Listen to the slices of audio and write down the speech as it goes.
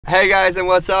Hey guys, and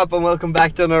what's up, and welcome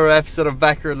back to another episode of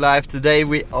Bakkerud Life. Today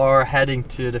we are heading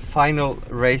to the final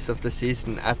race of the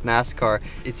season at Nascar.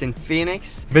 It's in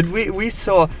Phoenix, but we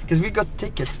saw, because we got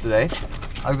tickets today.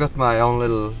 I've got my own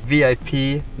little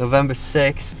VIP, November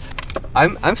 6th.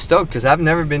 I'm stoked because I've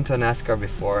never been to a Nascar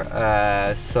before.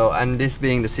 And this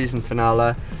being the season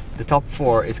finale, the top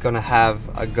 4 is gonna have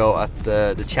a go at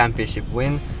the championship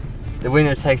win. The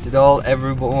winner takes it all.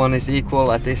 Everyone is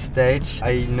equal at this stage.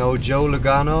 I know Joe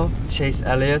Logano, Chase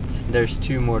Elliott. There's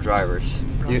 2 more drivers.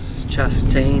 Ross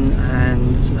Chastain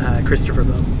and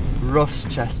Kirsebom. Ross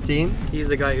Chastain. He's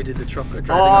the guy who did the truck driving.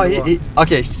 Oh,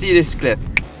 okay. See this clip.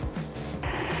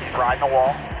 Riding the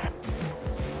wall.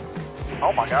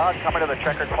 Oh my God! Coming to the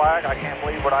checkered flag. I can't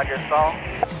believe what I just saw.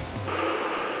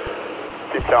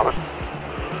 Keep coming.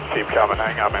 Keep coming.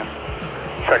 Hang on, man.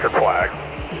 Checkered flag.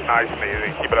 Nice and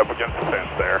easy. Keep it up against the fence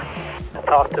there.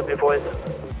 Talk to me, boys.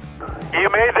 You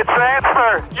made the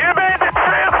transfer! You made the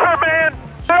transfer, man!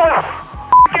 That was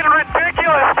f***ing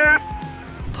ridiculous, dude!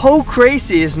 How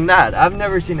crazy isn't that? I've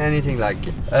never seen anything like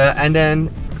it. And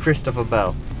then Christopher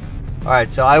Bell.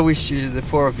 Alright, so I wish you, the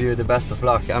 4 of you, the best of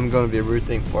luck. I'm gonna be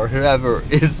rooting for whoever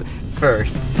is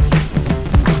first.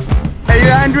 Hey, you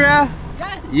Andrea?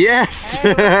 Yes!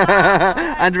 Hey,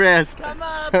 Andreas. Come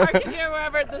park it here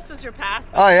wherever. This is your pass.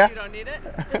 Oh yeah? You don't need it.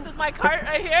 This is my cart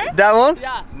right here. That one?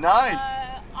 Yeah. Nice.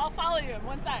 I'll follow you in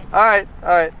 1 sec. Alright.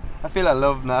 I feel I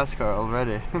love NASCAR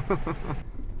already.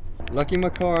 Lucky my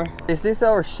car. Is this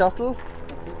our shuttle?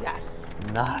 Yes.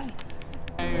 Nice.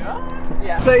 There you go.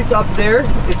 Yeah. Place up there,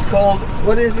 it's called,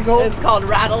 what is it called? It's called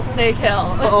Rattlesnake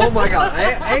Hill. Oh my God,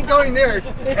 I ain't going there.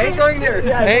 Ain't going there.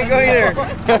 Ain't going there.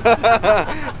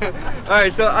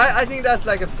 Alright, so I think that's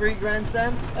like a free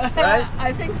grandstand, right?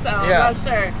 I think so, Yeah. I'm not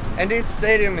sure. And this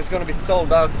stadium is going to be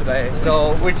sold out today,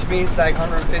 so which means like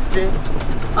 150?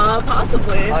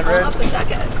 Possibly. 100? I'll have to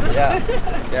check it.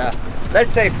 Yeah.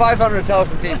 Let's say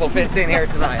 500,000 people fits in here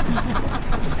tonight.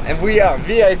 And we are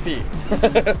VIP.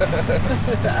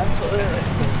 Absolutely.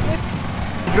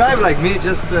 Drive like me,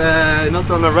 just not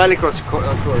on a rallycross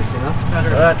course, you know?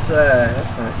 That's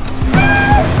nice.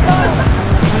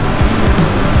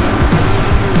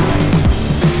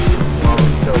 Wow,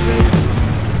 it's so big.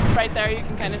 Right there, you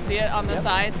can kind of see it on the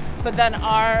side. But then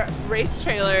our race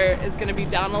trailer is going to be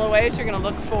down a little way, so you're going to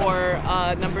look for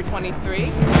number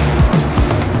 23.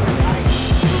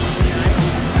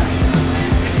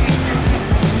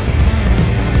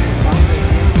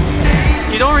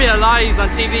 You don't realize on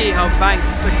TV how banked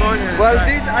the corner is. Well,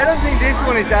 I don't think this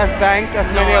one is as banked as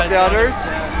many of the others,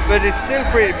 but it's still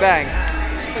pretty banked.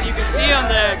 But you can see on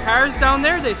the cars down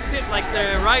there, they sit like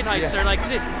the ride heights are like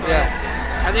this. So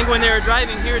I think when they were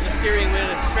driving here, the steering wheel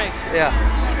is straight. Yeah.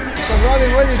 So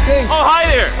Robin, what do you think? Oh, hi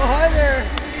there! Oh, hi there!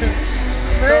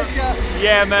 America!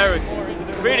 Yeah, America.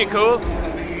 Pretty cool.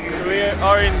 We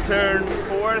are in turn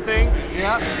 4, I think.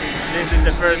 Yeah. This is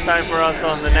the first time for us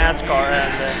on the NASCAR,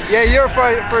 and Yeah, you're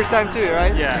first time too,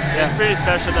 right? yeah, it's pretty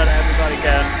special that everybody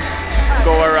can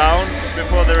go around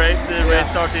before the race. The race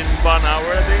starts in 1 hour,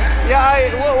 I think.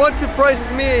 Yeah, what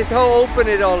surprises me is how open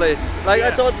it all is. Like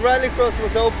I thought rallycross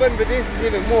was open, but this is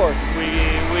even more.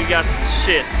 We got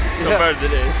shit compared to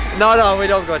this. No, we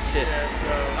don't got shit.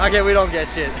 Yeah, Okay, we don't get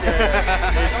shit.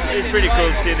 it's pretty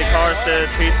cool to see the cars, the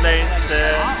pit lanes,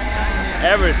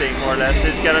 everything more or less.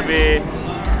 It's gonna be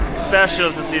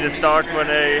special to see the start when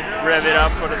they rev it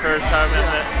up for the first time, and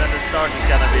then the start is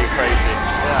gonna be crazy.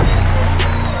 Yeah.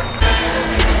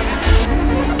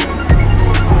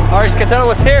 Ars Cattell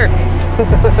was here.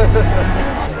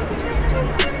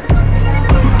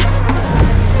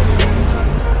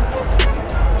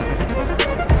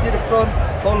 See the front,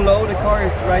 how low the car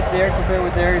is right there compared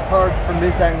with there. It's hard from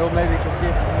this angle. Maybe you can see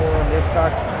it more on this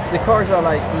car. The cars are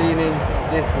like leaning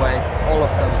this way, all of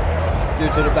them, due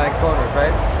to the back corners,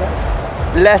 right?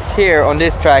 Yeah. Less here on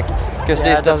this track because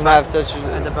this doesn't have such.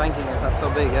 And the banking is not so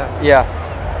big, yeah. Yeah.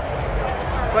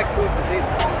 It's quite cool to see.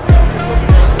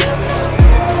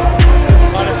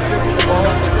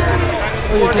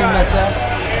 What do you think about that?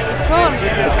 It's cool.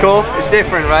 It's cool. It's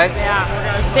different, right?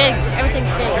 Yeah. It's big.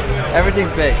 Everything's big.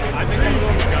 Everything's big.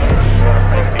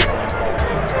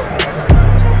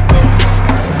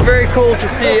 Very cool to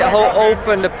see how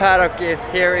open the paddock is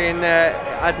here in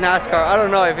at NASCAR. I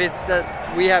don't know if it's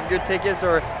that we have good tickets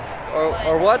or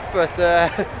what, but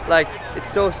like it's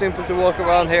so simple to walk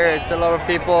around here. It's a lot of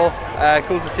people.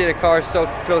 Cool to see the cars so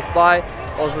close by.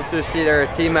 Also to see their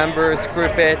team members, crew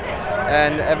pit,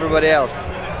 and everybody else.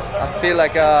 I feel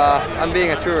like I'm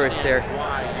being a tourist here,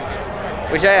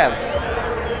 which I am.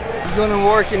 You gonna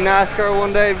work in NASCAR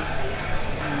one day?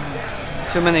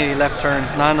 Too many left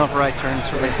turns, not enough right turns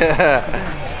for me.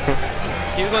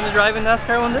 You going to drive in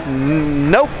NASCAR one day?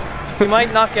 Nope. You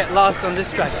might not get lost on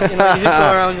this track. You know, you just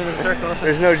go around in a circle.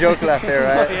 There's no joke left here,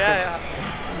 right? Yeah.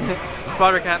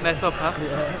 Spotter can't mess up, huh?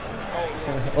 Yeah.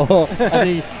 Oh, I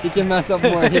think he can mess up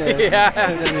more here. Yeah.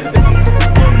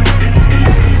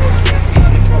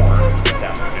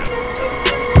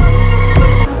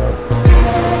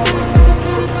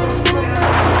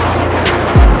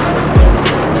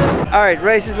 Alright,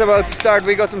 race is about to start.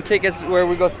 We got some tickets where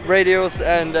we got radios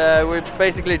and we're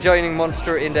basically joining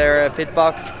Monster in their pit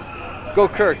box. Go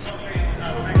Kurt!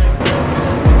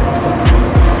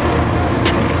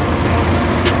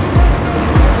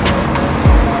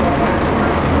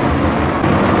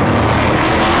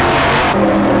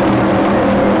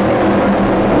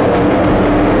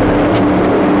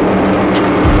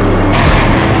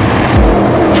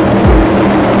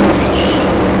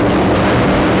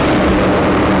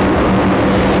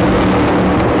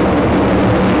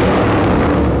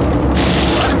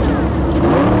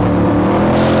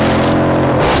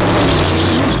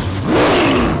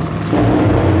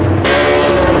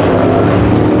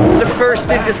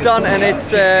 Stint is done and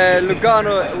it's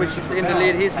Lugano which is in the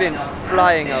lead. He's been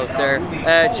flying out there.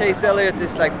 Chase Elliott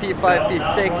is like P5,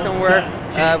 P6 somewhere,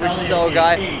 which is our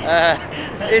guy.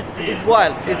 It's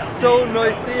wild. It's so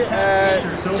noisy.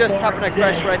 Just happened to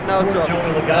crash right now, so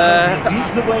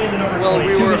well,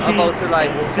 we were about to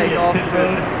like take off to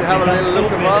have a little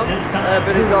look around,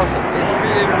 but it's awesome. It's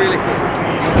really cool.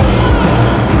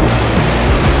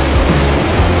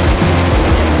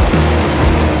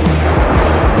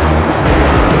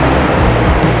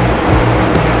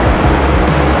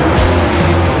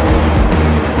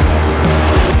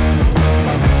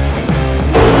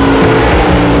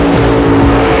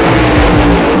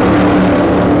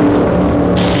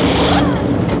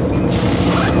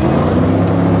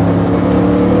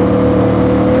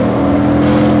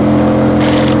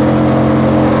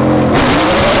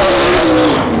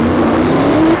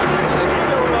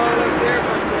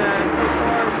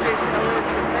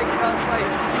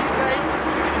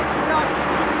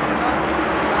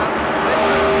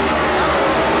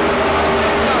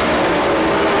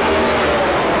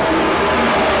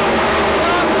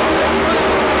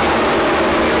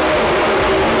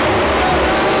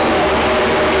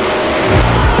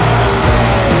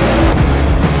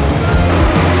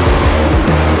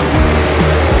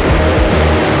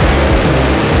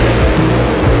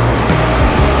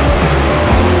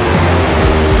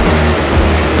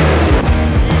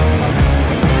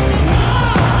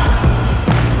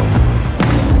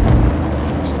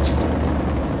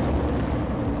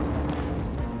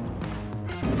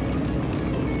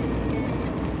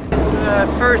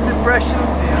 First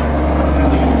impressions?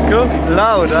 It's cool.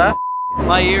 Loud, huh?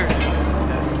 My ear.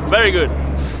 Very good.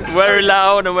 Very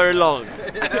loud and very long.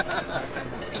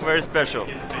 Very special.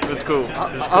 It was cool.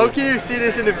 How can you see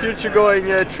this in the future going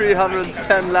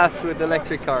 310 laps with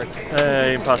electric cars?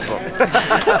 Impossible.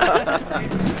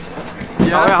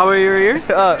 Yeah. How are your ears?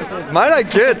 Mine are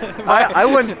good. I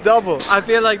went double. I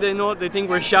feel like they think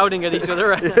we're shouting at each other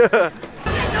right now. Yeah.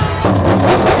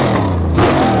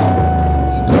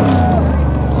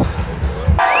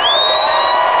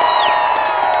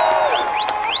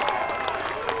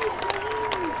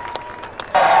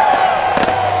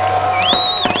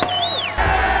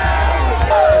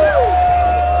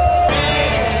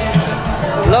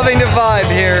 Loving the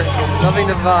vibe here. Loving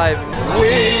the vibe.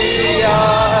 We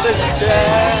are the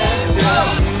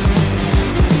champions.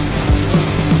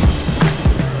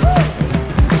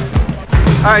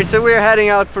 Alright, so we're heading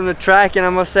out from the track and I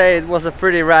must say it was a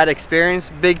pretty rad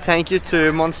experience. Big thank you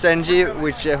to Monster Energy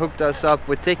which hooked us up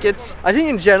with tickets. I think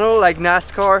in general like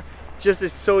NASCAR just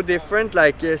is so different,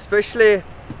 like especially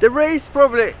the race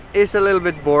probably is a little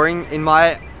bit boring in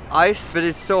my eyes, but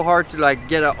it's so hard to like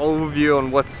get an overview on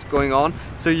what's going on,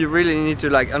 so you really need to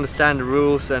like understand the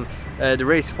rules and the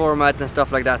race format and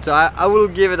stuff like that. So I will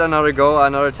give it another go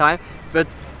another time, but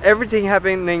everything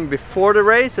happening before the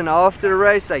race and after the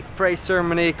race, like praise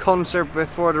ceremony, concert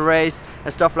before the race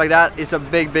and stuff like that, is a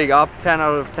big up. 10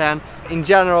 out of 10 in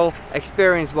general.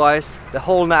 Experience wise, the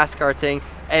whole NASCAR thing,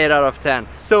 8 out of 10.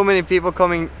 So many people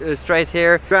coming straight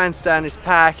here. Grandstand is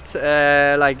packed,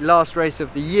 like last race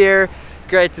of the year.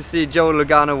 Great to see Joe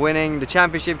Logano winning the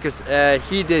championship because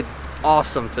he did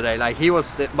awesome today. Like he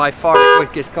was by far the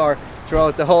quickest car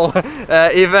throughout the whole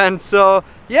event. So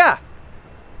yeah,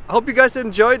 I hope you guys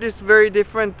enjoyed this very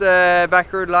different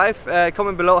Bakkerud life.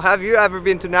 Comment below, have you ever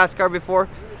been to NASCAR before?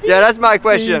 Yeah, that's my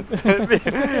question.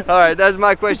 Alright, that's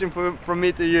my question from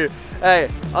me to you. Hey,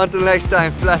 until next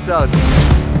time, flat out.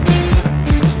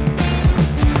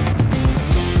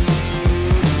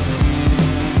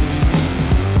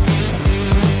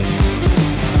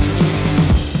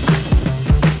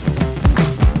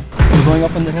 going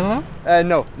up on the hill now?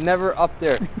 No, never up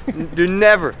there. Do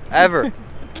never, ever.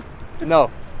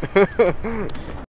 No.